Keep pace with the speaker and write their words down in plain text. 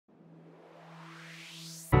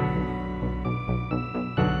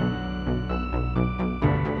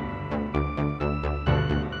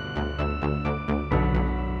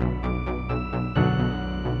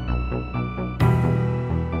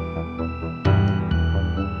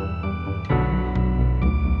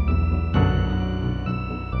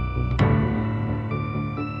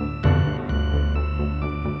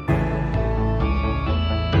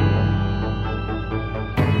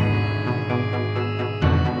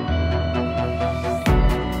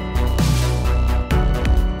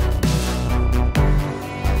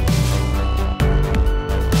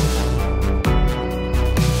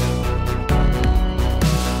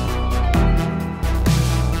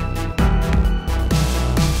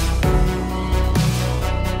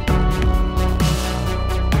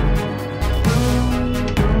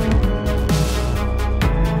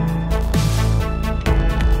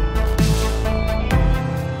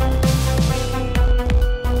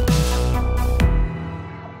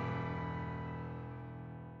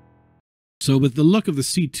So with the luck of the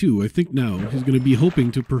C2, I think now he's going to be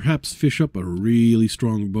hoping to perhaps fish up a really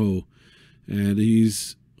strong bow. And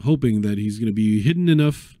he's hoping that he's going to be hidden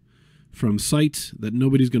enough from sight that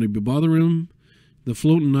nobody's going to be bothering him. The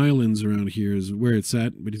floating islands around here is where it's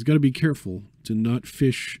at, but he's got to be careful to not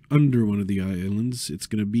fish under one of the islands. It's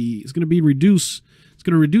going to reduce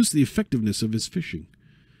the effectiveness of his fishing.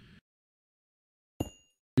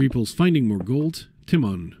 Repo's finding more gold.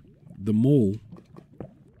 Timon, the mole,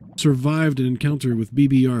 survived an encounter with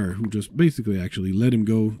BBR, who just basically actually let him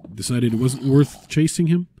go, decided it wasn't worth chasing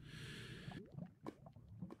him.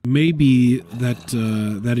 Maybe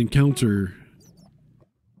that encounter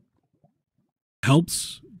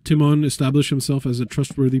helps Timon establish himself as a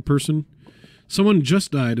trustworthy person. Someone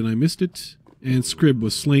just died and I missed it, and Scrib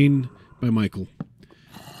was slain by Michael.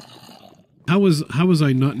 How was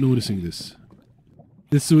I not noticing this?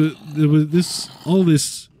 All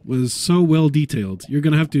this was so well detailed. You're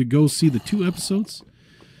gonna have to go see the 2 episodes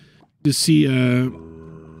to see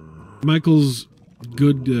Michael's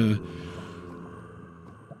good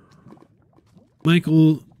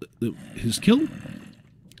his kill.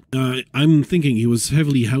 I'm thinking he was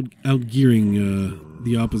heavily outgearing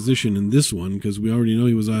the opposition in this one, because we already know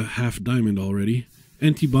he was a half diamond already.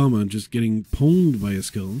 Antibama just getting pwned by a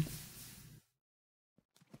skull.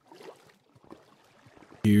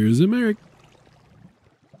 Here's Americ.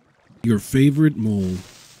 Your favorite mole.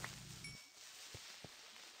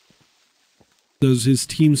 Does his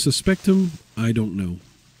team suspect him? I don't know.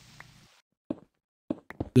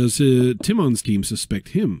 Does Timon's team suspect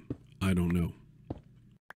him? I don't know.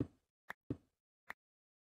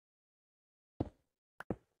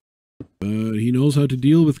 But he knows how to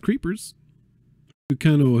deal with creepers.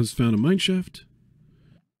 Kiinako has found a mineshaft.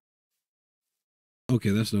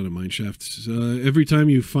 Okay, that's not a mineshaft. Every time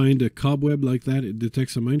you find a cobweb like that, it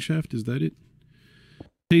detects a mineshaft. Is that it?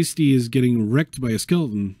 Tasty is getting wrecked by a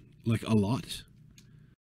skeleton. Like, a lot.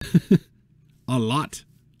 A lot.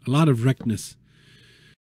 A lot of wreckedness.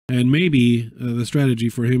 And maybe the strategy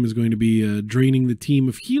for him is going to be draining the team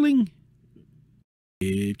of healing.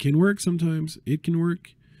 It can work sometimes. It can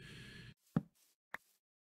work.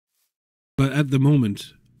 But at the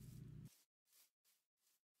moment,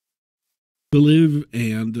 Beliv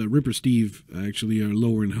and Ripper Steve actually are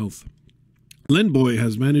lower in health. Lenboy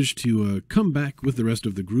has managed to come back with the rest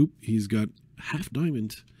of the group. He's got half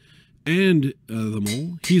diamond and the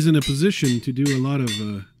mole. He's in a position to do a lot of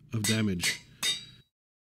damage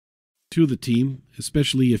to the team,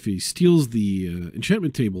 especially if he steals the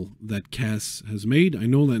enchantment table that Cazz has made. I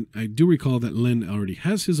do recall that Len already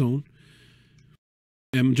has his own.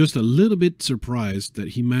 I'm just a little bit surprised that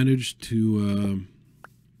he managed to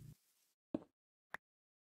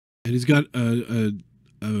and he's got a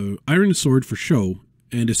iron sword for show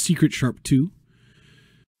and a secret sharp 2.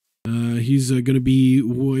 He's going to be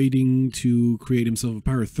waiting to create himself a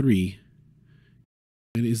power 3.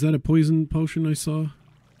 And is that a poison potion I saw?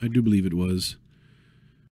 I do believe it was.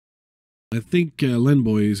 I think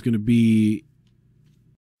Lenboy is going to be...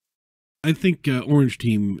 I think Orange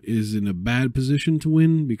Team is in a bad position to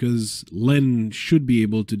win, because Len should be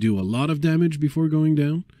able to do a lot of damage before going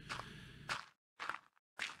down.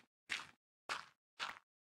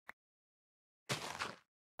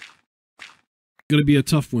 Going to be a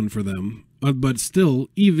tough one for them. But still,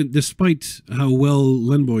 even despite how well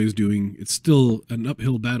Lenboy is doing, it's still an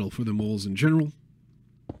uphill battle for the moles in general.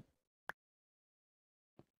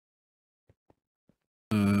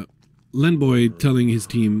 Lenboy telling his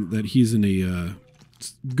team that he's in a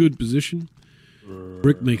good position.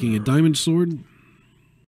 Brick making a diamond sword.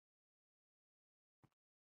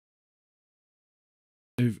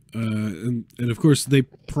 And of course, they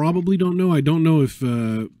probably don't know. I don't know if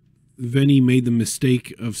Venny made the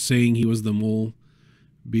mistake of saying he was the mole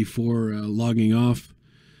before logging off,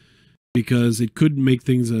 because it could make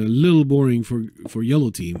things a little boring for Yellow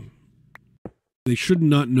Team. They should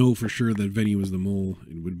not know for sure that Venny was the mole.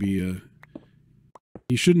 It would be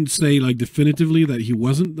he shouldn't say like definitively that he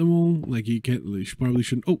wasn't the mole. Like he probably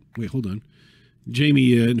shouldn't. Oh wait, hold on.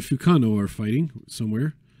 Jamie and Fukano are fighting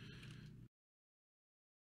somewhere.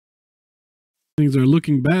 Things are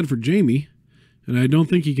looking bad for Jamie, and I don't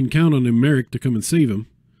think he can count on Emeric to come and save him.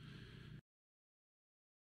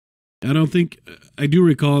 I don't think... I do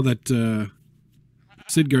recall that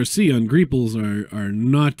SidGarcia and Greeples are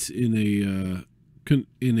not in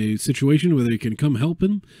a situation where they can come help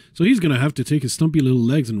him, so he's going to have to take his stumpy little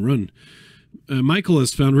legs and run. Michael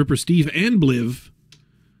has found Ripper Steve and Bliv.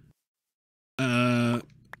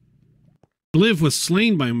 Bliv was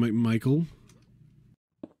slain by Michael.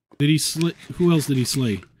 Did he slay? Who else did he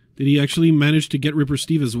slay? Did he actually manage to get Ripper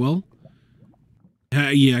Steve as well?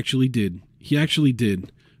 He actually did. He actually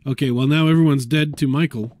did. Okay, well now everyone's dead to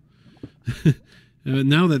Michael.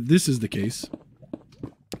 Now that this is the case,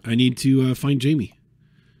 I need to find Jamie.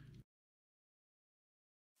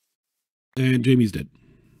 And Jamie's dead.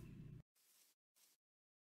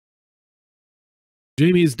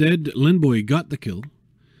 Jamie is dead. Lenboy got the kill.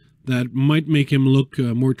 That might make him look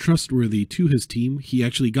more trustworthy to his team. He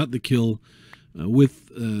actually got the kill with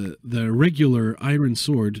the regular iron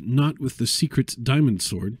sword, not with the secret diamond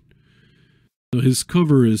sword. So his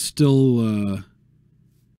cover is still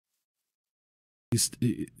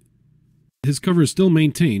his cover is still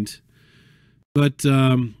maintained. But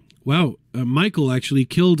wow, Michael actually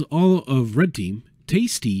killed all of Red Team.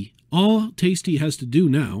 Tasty, all Tasty has to do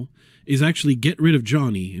now is actually get rid of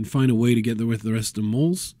Johnny and find a way to get there with the rest of the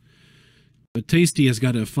moles. But Tasty has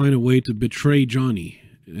got to find a way to betray Johnny.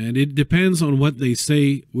 And it depends on what they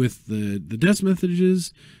say with the death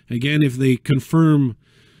messages. Again, if they confirm,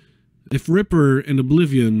 if Ripper and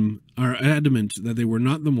Oblivion are adamant that they were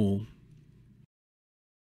not the mole,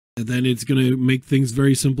 then it's going to make things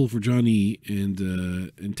very simple for Johnny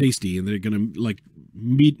and Tasty. And they're going to like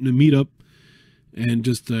meet up and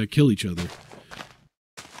just kill each other.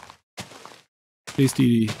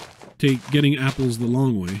 Tasty getting apples the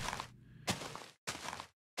long way.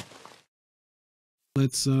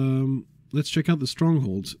 Let's check out the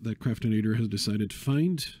stronghold that Craftinator has decided to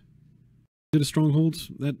find. Is it a stronghold?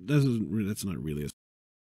 That's not really a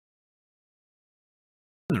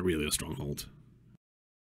stronghold.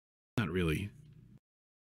 Not really.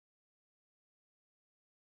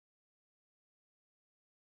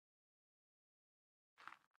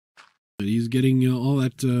 But he's getting all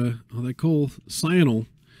that coal. Cyanol.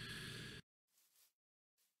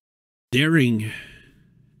 Daring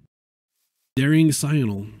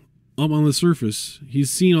Cyanol up on the surface.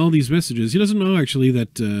 He's seen all these messages. He doesn't know actually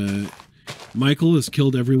that Michael has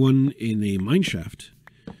killed everyone in a mineshaft.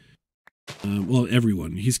 Well,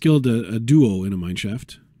 everyone. He's killed a duo in a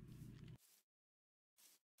mineshaft.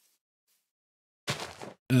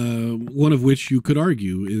 One of which you could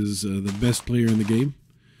argue is the best player in the game.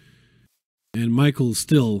 And Michael's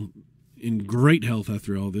still in great health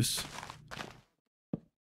after all this.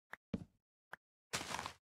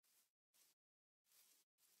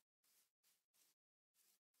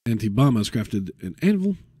 Antibama's crafted an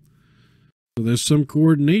anvil. So there's some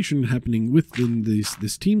coordination happening within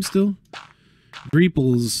this team still.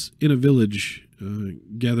 Greeple's in a village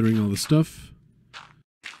gathering all the stuff.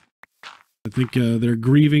 I think they're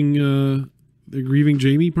grieving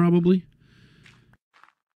Jamie probably.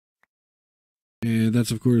 And that's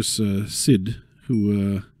of course Sid,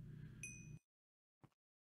 who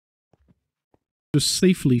just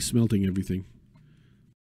safely smelting everything.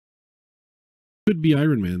 Could be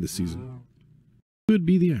Iron Man this season. Could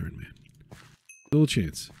be the Iron Man. Little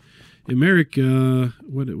chance. And Merrick,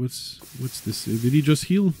 what's this? Did he just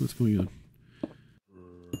heal? What's going on?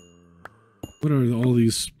 What are all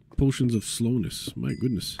these potions of slowness? My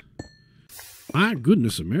goodness. My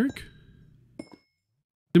goodness, Merrick.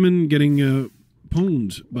 Simon getting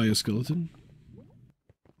pwned by a skeleton.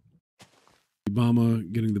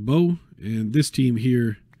 Obama getting the bow. And this team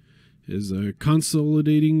here is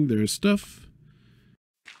consolidating their stuff.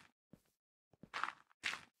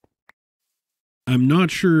 I'm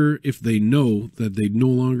not sure if they know that they no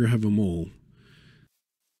longer have a mole.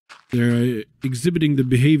 They're exhibiting the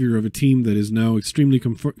behavior of a team that is now extremely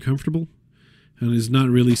comfortable and is not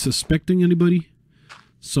really suspecting anybody.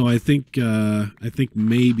 So I think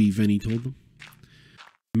maybe Venny told them.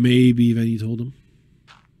 Maybe Venny told them.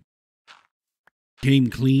 Came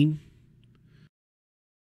clean.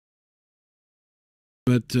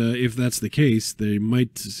 But if that's the case, they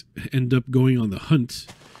might end up going on the hunt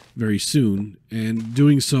very soon, and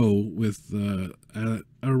doing so with a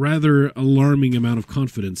rather alarming amount of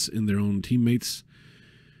confidence in their own teammates,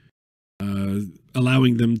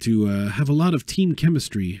 allowing them to have a lot of team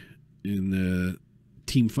chemistry in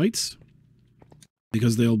team fights,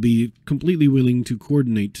 because they'll be completely willing to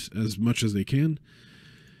coordinate as much as they can.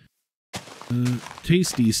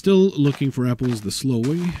 Tasty still looking for apples the slow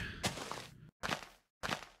way.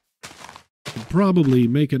 Could probably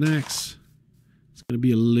make an axe. It's going to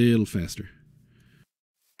be a little faster.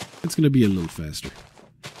 It's going to be a little faster.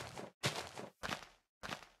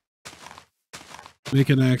 Make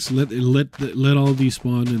an axe, let all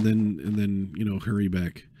despawn, and then you know, hurry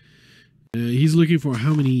back. He's looking for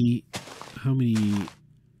how many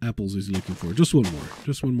apples is he looking for? Just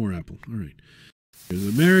one more apple. All right.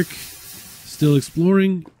 There's Merrick, still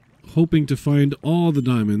exploring, hoping to find all the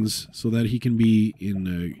diamonds so that he can be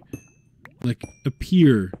in like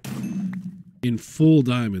appear in full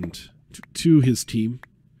diamond to his team.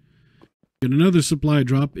 Get another supply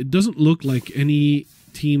drop. It doesn't look like any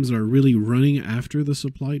teams are really running after the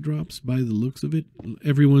supply drops by the looks of it.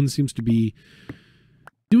 Everyone seems to be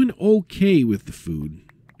doing okay with the food.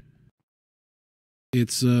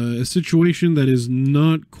 It's a situation that is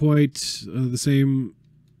not quite the same,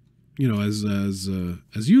 you know, as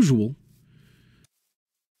usual.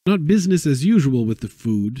 Not business as usual with the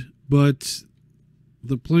food, but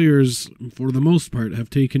the players, for the most part, have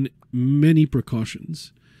taken many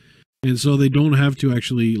precautions. And so they don't have to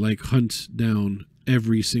actually, like, hunt down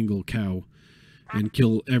every single cow and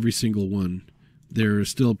kill every single one. They're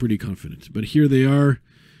still pretty confident. But here they are,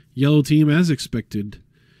 yellow team, as expected,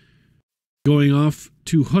 going off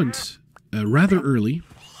to hunt rather early.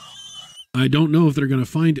 I don't know if they're going to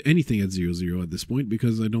find anything at 0-0 at this point,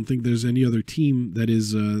 because I don't think there's any other team that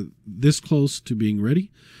is this close to being ready.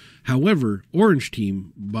 However, orange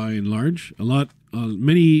team, by and large,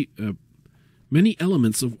 many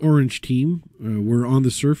elements of orange team were on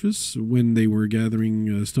the surface when they were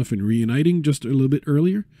gathering stuff and reuniting just a little bit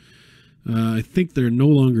earlier. I think they're no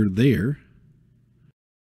longer there.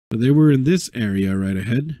 But they were in this area right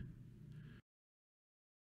ahead.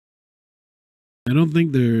 I don't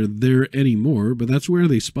think they're there anymore, but that's where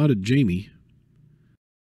they spotted Jamie.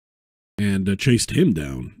 And chased him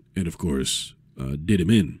down. And, of course, did him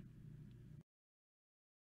in.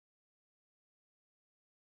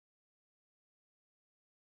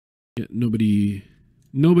 Yeah, nobody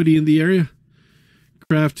in the area.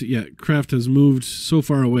 Craft has moved so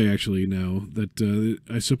far away, actually, now, that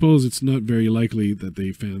I suppose it's not very likely that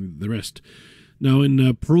they found the rest. Now,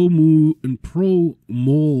 in pro-mole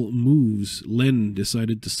moves, Len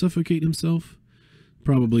decided to suffocate himself,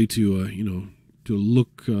 probably to, to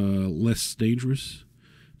look less dangerous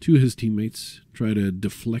to his teammates, try to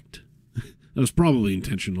deflect. That was probably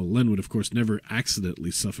intentional. Len would, of course, never accidentally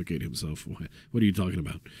suffocate himself. What are you talking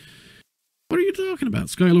about? What are you talking about?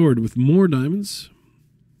 Skylord with more diamonds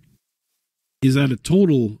is at a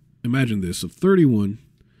total, imagine this, of 31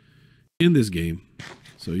 in this game.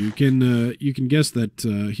 So you can guess that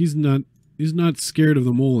he's not scared of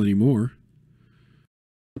the mole anymore.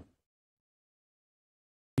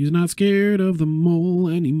 He's not scared of the mole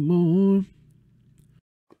anymore.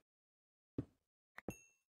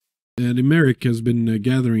 And Emeric has been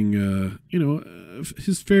gathering,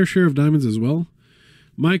 his fair share of diamonds as well.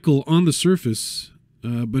 Michael on the surface,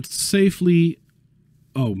 but safely.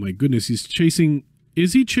 Oh my goodness, he's chasing.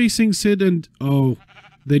 Is he chasing Sid? And oh,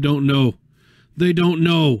 they don't know. They don't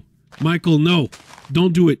know. Michael, no.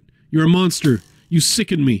 Don't do it. You're a monster. You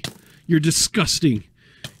sicken me. You're disgusting.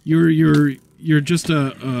 You're just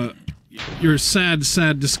you're a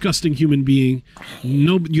sad, disgusting human being.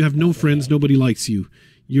 No, you have no friends. Nobody likes you.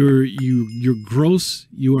 You're gross.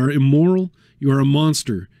 You are immoral. You are a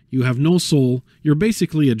monster. You have no soul. You're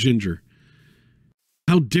basically a ginger.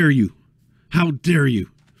 How dare you? How dare you?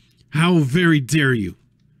 How very dare you?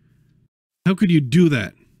 How could you do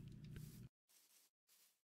that?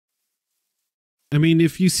 I mean,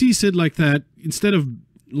 if you see Sid like that, instead of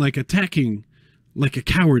like attacking like a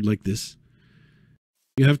coward like this,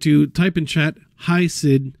 you have to type in chat, "Hi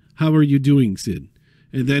Sid, how are you doing, Sid?"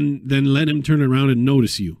 And then let him turn around and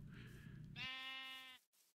notice you.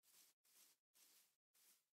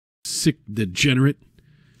 Sick degenerate.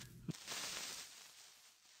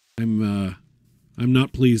 I'm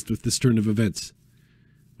not pleased with this turn of events.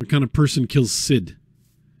 What kind of person kills Sid?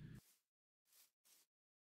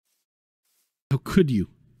 How could you?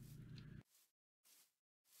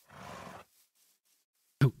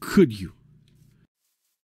 How could you?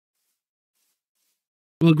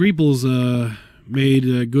 Well, Greeple's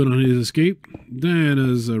made good on his escape.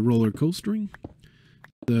 Diana's roller coastering.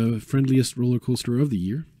 The friendliest roller coaster of the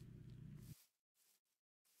year.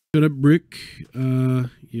 Shut up, Brick.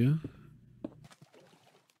 Yeah.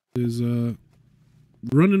 Is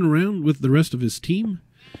running around with the rest of his team.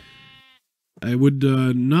 I would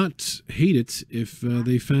not hate it if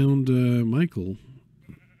they found Michael.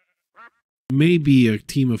 Maybe a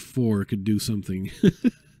team of 4 could do something.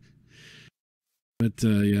 But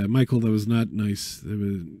yeah, Michael, that was not nice.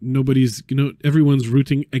 Nobody's, everyone's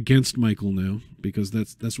rooting against Michael now, because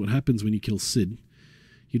that's what happens when you kill Sid.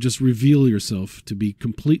 You just reveal yourself to be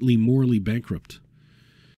completely morally bankrupt.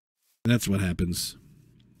 That's what happens.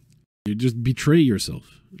 You just betray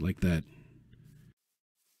yourself like that.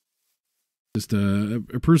 Just a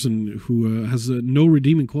person who has no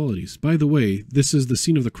redeeming qualities. By the way, this is the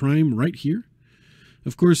scene of the crime right here.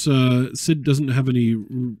 Of course, Sid doesn't have any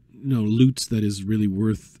loot that is really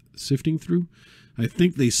worth sifting through. I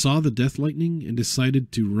think they saw the death lightning and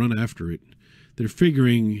decided to run after it. They're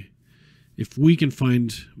figuring if we can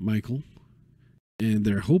find Michael, and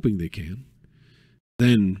they're hoping they can,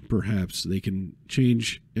 then perhaps they can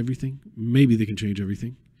change everything. Maybe they can change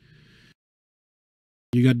everything.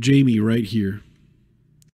 You got Jamie right here,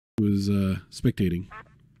 who is spectating.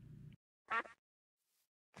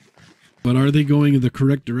 But are they going in the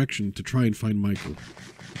correct direction to try and find Michael?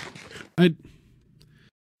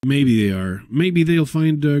 Maybe they are. Maybe they'll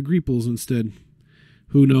find Greeples instead.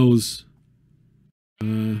 Who knows?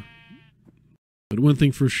 But one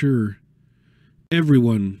thing for sure,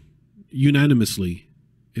 everyone unanimously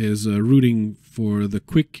is rooting for the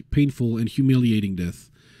quick, painful, and humiliating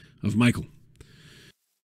death of Michael.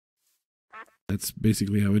 That's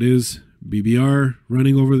basically how it is. BBR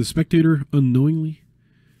running over the spectator unknowingly.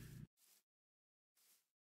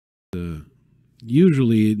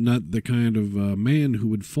 Usually not the kind of man who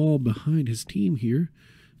would fall behind his team here.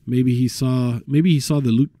 Maybe he saw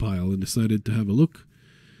the loot pile and decided to have a look.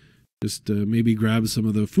 Just maybe grab some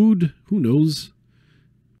of the food. Who knows?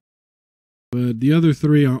 But the other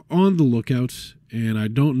three are on the lookout, and I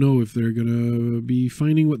don't know if they're gonna be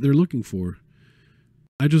finding what they're looking for.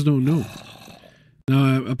 I just don't know.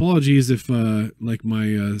 Now, apologies if like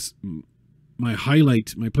my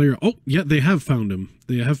highlight, my player. Oh, yeah, they have found him.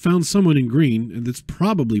 They have found someone in green, and it's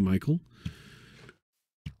probably Michael.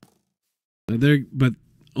 But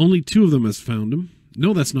only 2 of them has found him.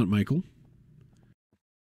 No, that's not Michael.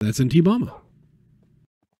 That's Antibama.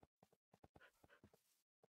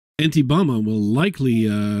 Antibama will likely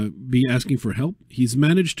be asking for help. He's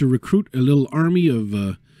managed to recruit a little army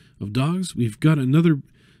of dogs. We've got another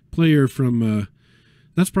player from.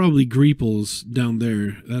 That's probably Greeples down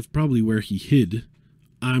there. That's probably where he hid.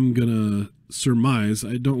 I'm gonna surmise.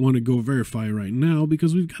 I don't want to go verify right now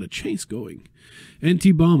because we've got a chase going.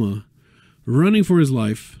 Antibama running for his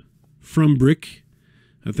life from Brick.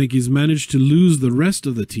 I think he's managed to lose the rest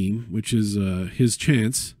of the team, which is his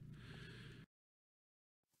chance.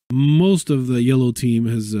 Most of the yellow team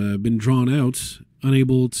has been drawn out,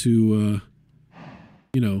 unable to,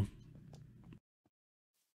 to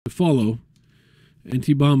follow.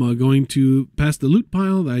 Antibama going to pass the loot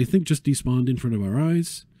pile that I think just despawned in front of our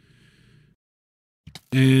eyes.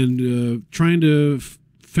 And trying to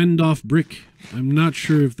fend off Brick. I'm not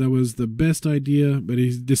sure if that was the best idea, but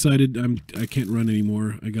he's decided I can't run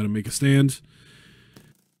anymore. I gotta make a stand.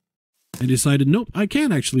 And decided, nope, I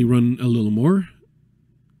can actually run a little more.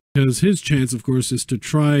 Because his chance, of course, is to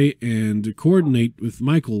try and coordinate with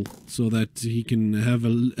Michael so that he can have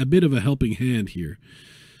a bit of a helping hand here.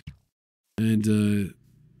 And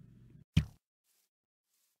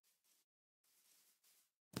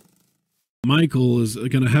Michael is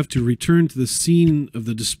going to have to return to the scene of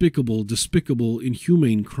the despicable,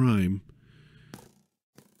 inhumane crime.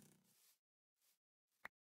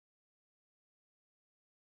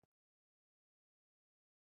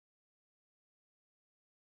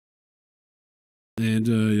 And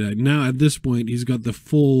now at this point, he's got the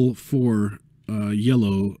full 4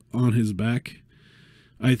 yellow on his back.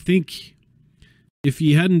 I think if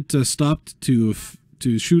he hadn't stopped to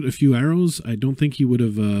shoot a few arrows, I don't think he would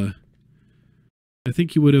have. I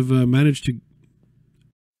think he would have managed to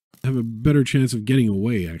have a better chance of getting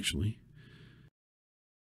away. Actually,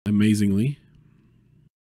 amazingly,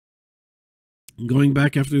 going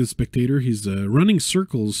back after the spectator, he's running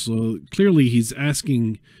circles. So clearly, he's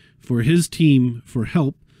asking for his team for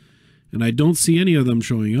help, and I don't see any of them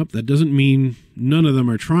showing up. That doesn't mean none of them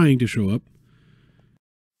are trying to show up.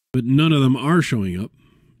 But none of them are showing up.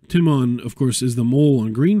 Timon, of course, is the mole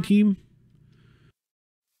on green team.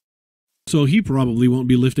 So he probably won't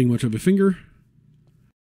be lifting much of a finger.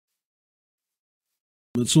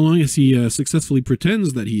 But so long as he successfully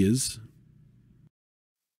pretends that he is.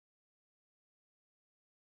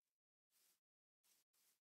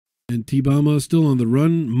 And Tibama is still on the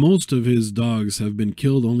run. Most of his dogs have been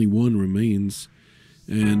killed. Only 1 remains.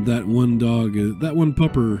 And that one dog, that one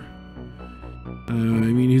pupper... I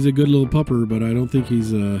mean, he's a good little pupper, but I don't think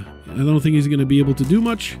he's going to be able to do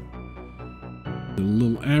much. The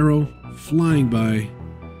little arrow flying by,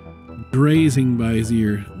 grazing by his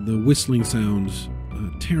ear. The whistling sounds,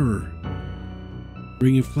 terror,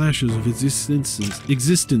 bringing flashes of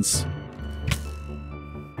existence.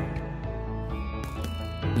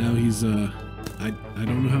 Now he's I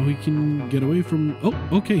don't know how he can get away from. Oh,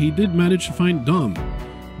 okay, he did manage to find Dom.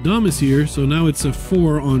 Dom is here, so now it's a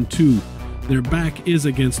 4 on 2. Their back is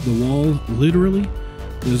against the wall, literally.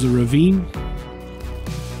 There's a ravine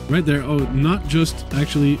right there. Oh, not just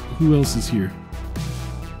actually. Who else is here?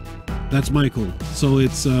 That's Michael. So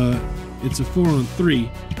it's a 4 on 3,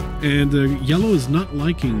 and yellow is not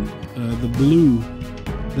liking the blue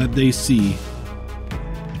that they see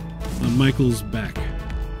on Michael's back.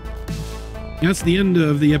 That's the end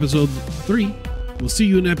of the episode 3. We'll see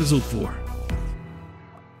you in episode 4.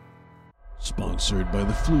 Sponsored by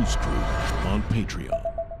the Flues Crew on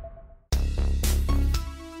Patreon.